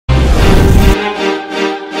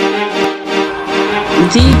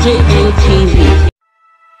DJM TV.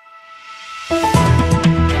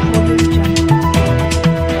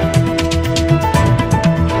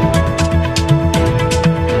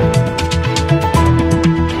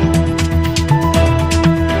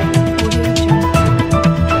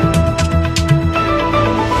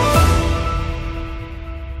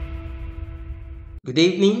 Good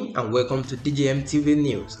evening and welcome to DJM TV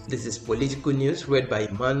News. This is political news read by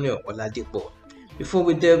Emmanuel Oladipo. Before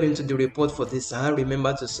we delve into the report for this hour,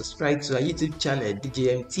 remember to subscribe to our YouTube channel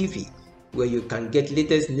DJM TV, where you can get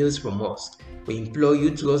latest news from us. We implore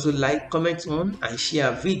you to also like, comment on and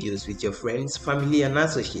share videos with your friends, family and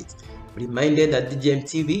associates. Reminded that DJM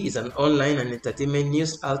TV is an online and entertainment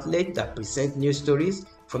news outlet that presents news stories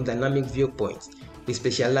from dynamic viewpoints. We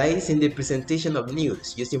specialize in the presentation of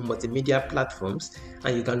news using multimedia platforms,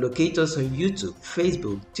 and you can locate us on YouTube,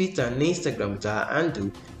 Facebook, Twitter, and Instagram with our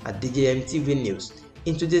handle at DJM TV News.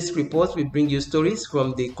 In today's report, we bring you stories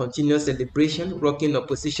from the continuous celebration rocking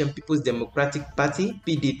opposition People's Democratic Party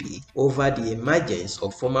 (PDP) over the emergence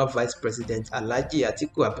of former Vice President Alhaji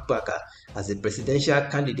Atiku Abubakar as a presidential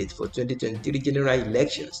candidate for 2023 general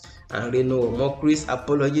elections, and Reno Omokri's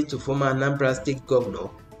apology to former Anambra State Governor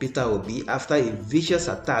Peter Obi after a vicious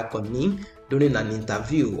attack on him during an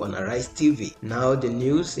interview on Arise TV. Now the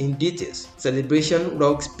news in details. Celebration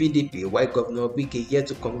rocks PDP while Governor Wike here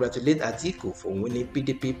to congratulate Atiku for winning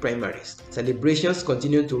PDP primaries. Celebrations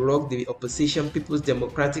continue to rock the opposition People's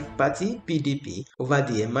Democratic Party (PDP) over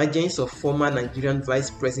the emergence of former Nigerian Vice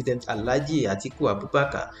President Alhaji Atiku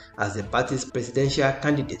Abubakar as the party's presidential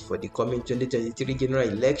candidate for the coming 2023 general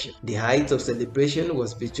election. The height of celebration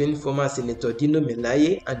was between former Senator Dino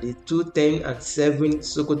Melaye and the 2-10 and 7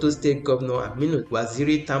 Sokoto State Governor Aminu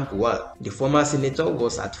Waziri Tambuwal. The former senator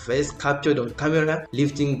was at first captured on camera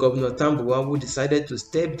lifting Governor Tambuwal, who decided to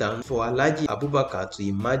step down for Alhaji Abubakar to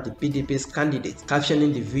emerge the PDP's candidate.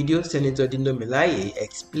 Captioning the video, Senator Dino Melaye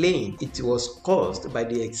explained it was caused by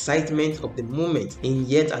the excitement of the moment. In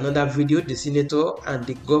yet another video, the senator and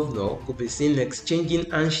the governor could be seen exchanging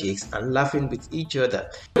handshakes and laughing with each other.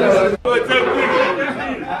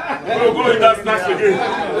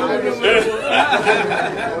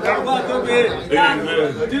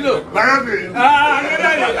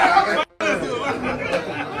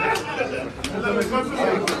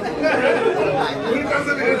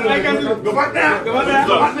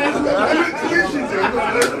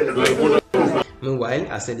 Meanwhile,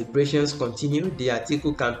 as celebrations continue, the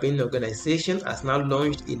Atiku campaign organization has now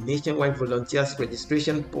launched a nationwide volunteers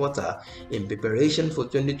registration portal in preparation for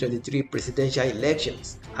 2023 presidential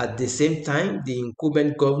elections. At the same time, the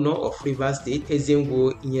incumbent governor of Rivers State,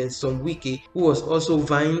 Ezenwo Nyesom Wike, who was also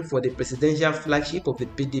vying for the presidential flagship of the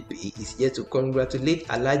PDP, is here to congratulate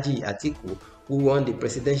Alhaji Atiku, who won the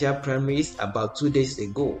presidential primaries about 2 days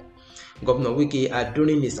ago. Governor Wike,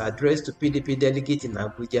 during his address to PDP delegates in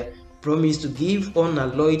Abuja, promised to give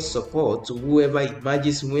unalloyed support to whoever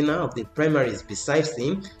emerges winner of the primaries besides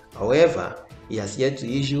him. However, he has yet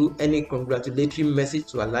to issue any congratulatory message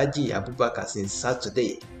to Alhaji Abubakar since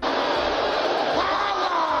Saturday.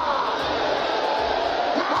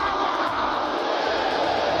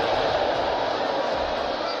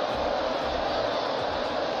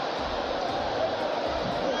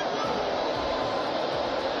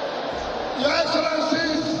 Your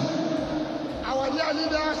Excellencies, our dear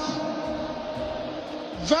leaders,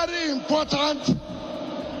 very important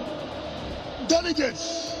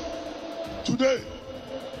delegates today,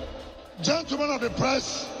 gentlemen of the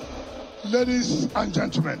press, ladies and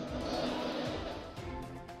gentlemen,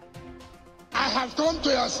 I have come to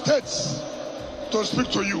your states to speak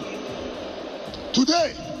to you.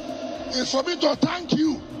 Today is for me to thank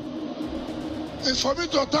you. It's for me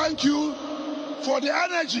to thank you for the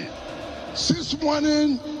energy. Since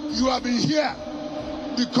morning, you have been here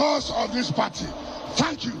because of this party.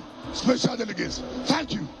 Thank you, special delegates.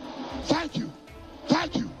 Thank you. Thank you.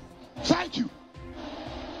 Thank you. Thank you.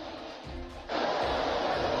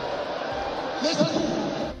 Listen,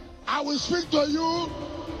 I will speak to you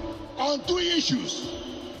on two issues.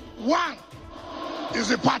 One is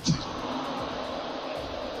the party.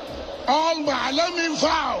 Let me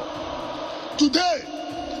vow today,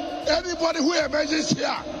 anybody who emerges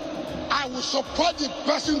here, I will support the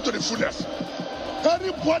person to the fullest.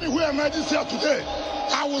 Anybody who emerges here today,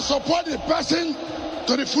 I will support the person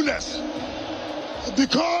to the fullest.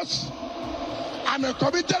 Because I'm a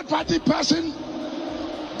committed party person,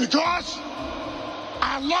 because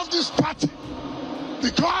I love this party,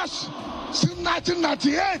 because since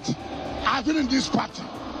 1998, I've been in this party.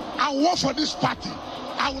 I work for this party.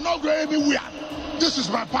 I will not go anywhere. This is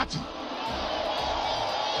my party.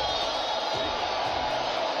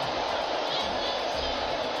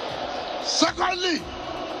 Secondly,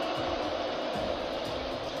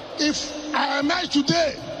 if I emerge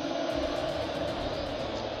today,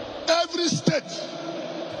 every state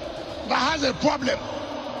that has a problem,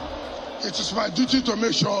 it is my duty to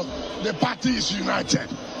make sure the party is united.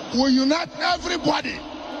 We unite everybody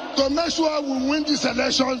to make sure we win this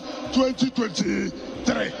election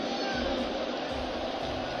 2023.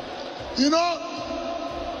 You know,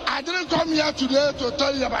 I didn't come here today to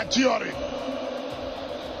tell you about theory.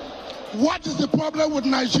 What is the problem with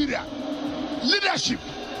Nigeria? Leadership.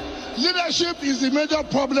 Leadership is the major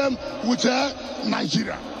problem with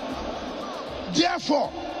Nigeria.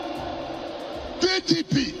 Therefore,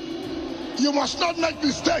 PDP, you must not make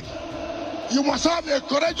mistake. You must have a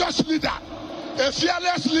courageous leader, a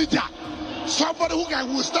fearless leader, somebody who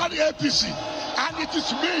can withstand APC. And it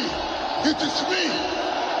is me. It is me.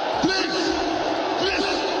 Please,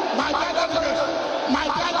 my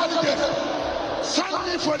delegates, send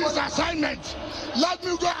me for this assignment. Let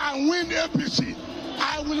me go and win APC.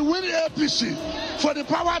 I will win APC for the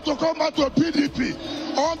power to come back to PDP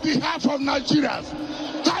on behalf of Nigerians.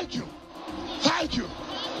 Thank you. Thank you.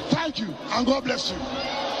 Thank you. And God bless you.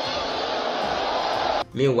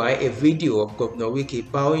 Meanwhile, a video of Governor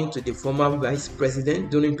Wike bowing to the former vice president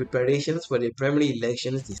during preparations for the primary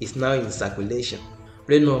elections is now in circulation.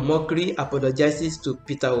 Reno Omokri apologizes to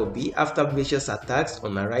Peter Obi after vicious attacks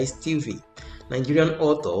on Arise TV. Nigerian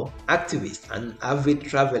author, activist, and avid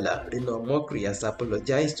traveler Reno Omokri has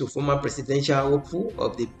apologized to former presidential hopeful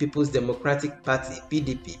of the People's Democratic Party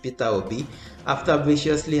 (PDP) Peter Obi after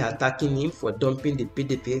viciously attacking him for dumping the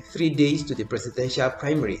PDP 3 days to the presidential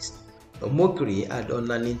primaries. Omokri had on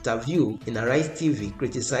an interview in Arise TV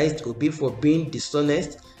criticized Obi for being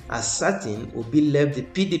dishonest, asserting Obi left the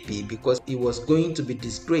PDP because he was going to be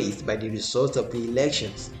disgraced by the results of the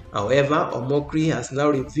elections. However, Omokri has now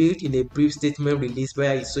revealed in a brief statement released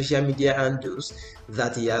via his social media handles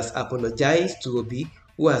that he has apologized to Obi,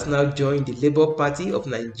 who has now joined the Labour Party of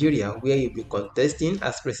Nigeria, where he will be contesting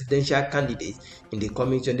as presidential candidate in the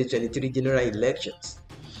coming 2023 general elections.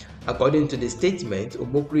 According to the statement,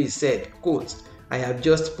 Omokri said, quote, "I have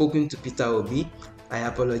just spoken to Peter Obi. I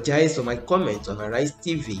apologize for my comments on Arise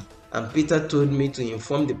TV, and Peter told me to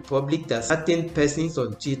inform the public that certain persons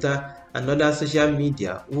on Twitter and other social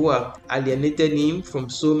media who have alienated him from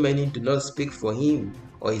so many do not speak for him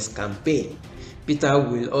or his campaign. Peter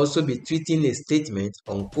will also be tweeting a statement,"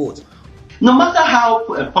 unquote. No matter how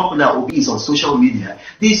popular Obi is on social media,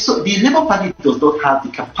 the Labour Party does not have the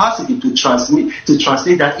capacity to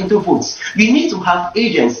translate that into votes. We need to have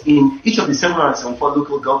agents in each of the 704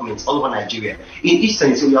 local governments all over Nigeria, in each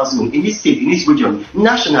senatorial zone, in each state, in each region,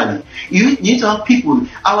 nationally. You need to have people.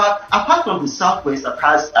 Apart from the Southwest that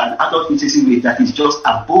has an adult literacy rate that is just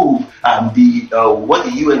above what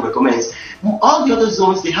the UN recommends, all the other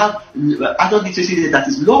zones, they have adult literacy rate that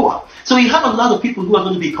is lower. So you have a lot of people who are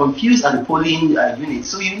going to be confused at the polling units.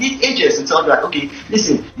 So you need agents to tell you that, okay,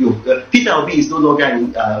 listen, Peter Obi is no longer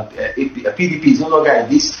in PDP, is no longer in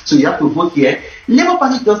this, so you have to vote here. Labour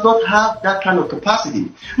Party does not have that kind of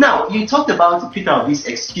capacity. Now, you talked about Peter Obi's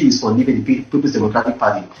excuse for leaving the People's Democratic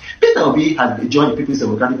Party. Peter Obi had joined the People's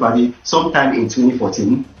Democratic Party sometime in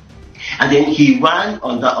 2014. And then he ran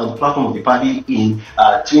on the platform of the party in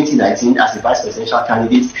 2019 as the vice presidential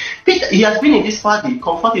candidate. He has been in this party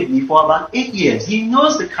comfortably for about 8 years. He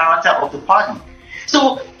knows the character of the party.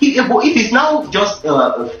 So if it's now just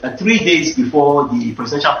 3 days before the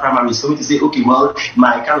presidential primary, he's going to say, okay, well,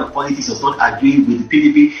 my kind of politics does not agree with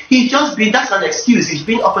the PDP. That's an excuse. He's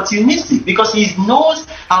been opportunistic because he knows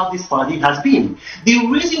how this party has been. The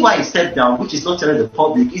reason why he stepped down, which is not telling the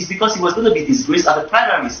public, is because he was going to be disgraced at the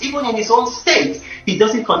primaries. Even in his own state, he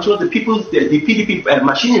doesn't control the PDP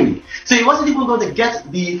machinery. So he wasn't even going to get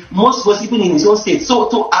the most votes even in his own state. So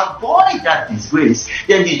to avoid that disgrace,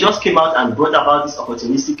 then he just came out and brought about this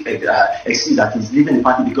opportunistic excuse that he's leaving the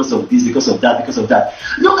party because of this, because of that.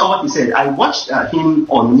 Look at what he said. I watched him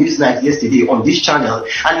on Newsnight yesterday on this channel,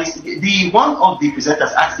 and one of the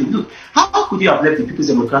presenters asked him, look, how could you have left the People's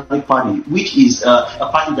Democratic Party, which is a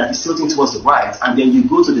party that is tilting towards the right, and then you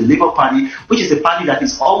go to the Labour Party, which is a party that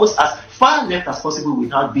is almost as far left as possible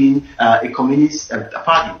without being a communist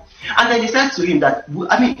party? And then he said to him that,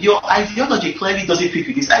 I mean, your ideology clearly doesn't fit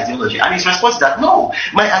with this ideology. And his response is that, no,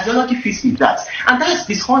 my ideology fits with that. And that's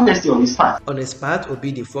dishonesty on his part. On his part,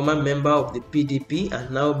 Obi, the former member of the PDP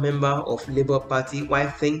and now member of Labour Party, while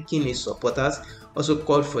thanking his supporters, also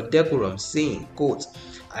called for decorum, saying, quote,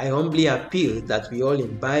 "I humbly appeal that we all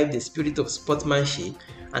imbibe the spirit of sportsmanship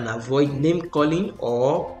and avoid name calling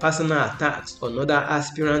or personal attacks on other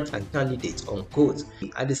aspirants and candidates, unquote.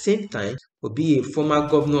 At the same time, Obi, a former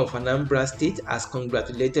governor of Anambra State, has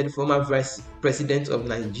congratulated former Vice President of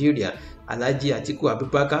Nigeria, Alhaji Atiku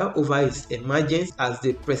Abubakar, over his emergence as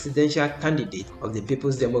the presidential candidate of the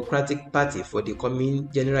People's Democratic Party for the coming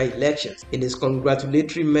general elections. In his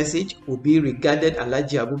congratulatory message, Obi regarded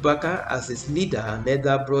Alhaji Abubakar as his leader and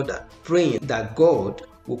elder brother, praying that God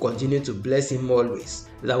will continue to bless him always.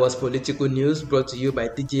 That was political news brought to you by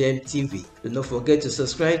DJM TV. Do not forget to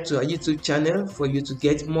subscribe to our YouTube channel for you to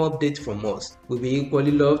get more updates from us. We will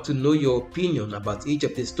equally love to know your opinion about each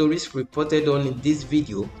of the stories reported on in this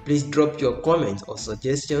video. Please drop your comments or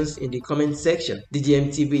suggestions in the comment section. DJM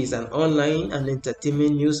TV is an online and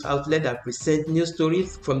entertainment news outlet that presents news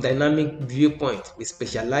stories from dynamic viewpoint. We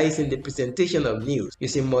specialize in the presentation of news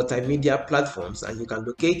using multimedia platforms, and you can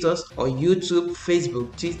locate us on YouTube,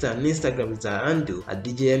 Facebook, Twitter, and Instagram with our handle at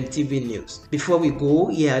DJM TV News. Before we go,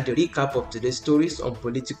 here are the recap of today's stories on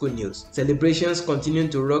political news. Celebrations continue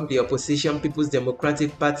to rock the opposition People's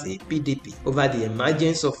Democratic Party (PDP) over the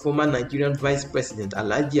emergence of former Nigerian Vice President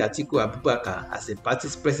Alhaji Atiku Abubakar as the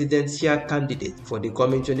party's presidential candidate for the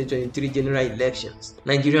coming 2023 general elections.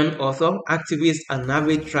 Nigerian author, activist, and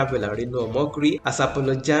avid traveler Reno Omokri has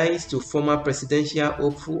apologized to former presidential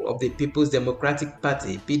hopeful of the People's Democratic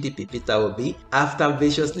Party (PDP) Peter Obi after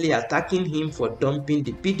viciously attacking him for dumping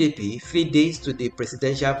the PDP 3 days to the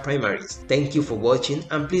presidential primaries. Thank you for watching,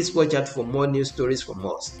 and please watch out for more news stories from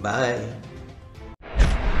us. Bye.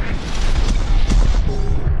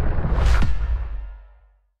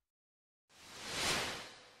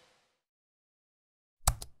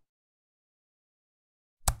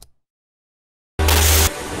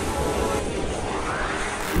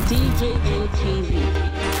 DJM TV.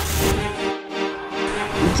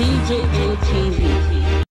 DJM TV.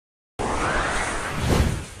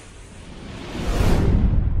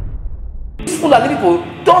 Fulani people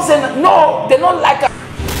don't say no, they don't like us.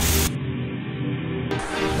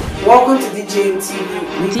 Welcome to DJM TV.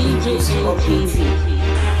 DJM TV.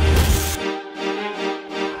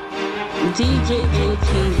 DJM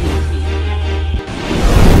TV.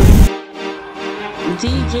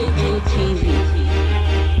 DJM TV.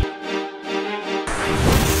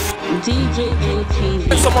 DJM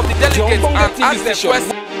TV. Some of the delegates are asked the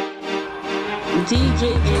question.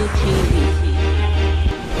 DJM TV.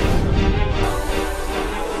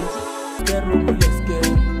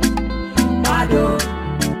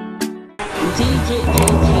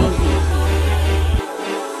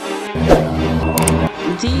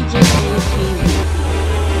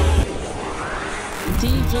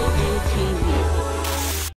 DJM TV.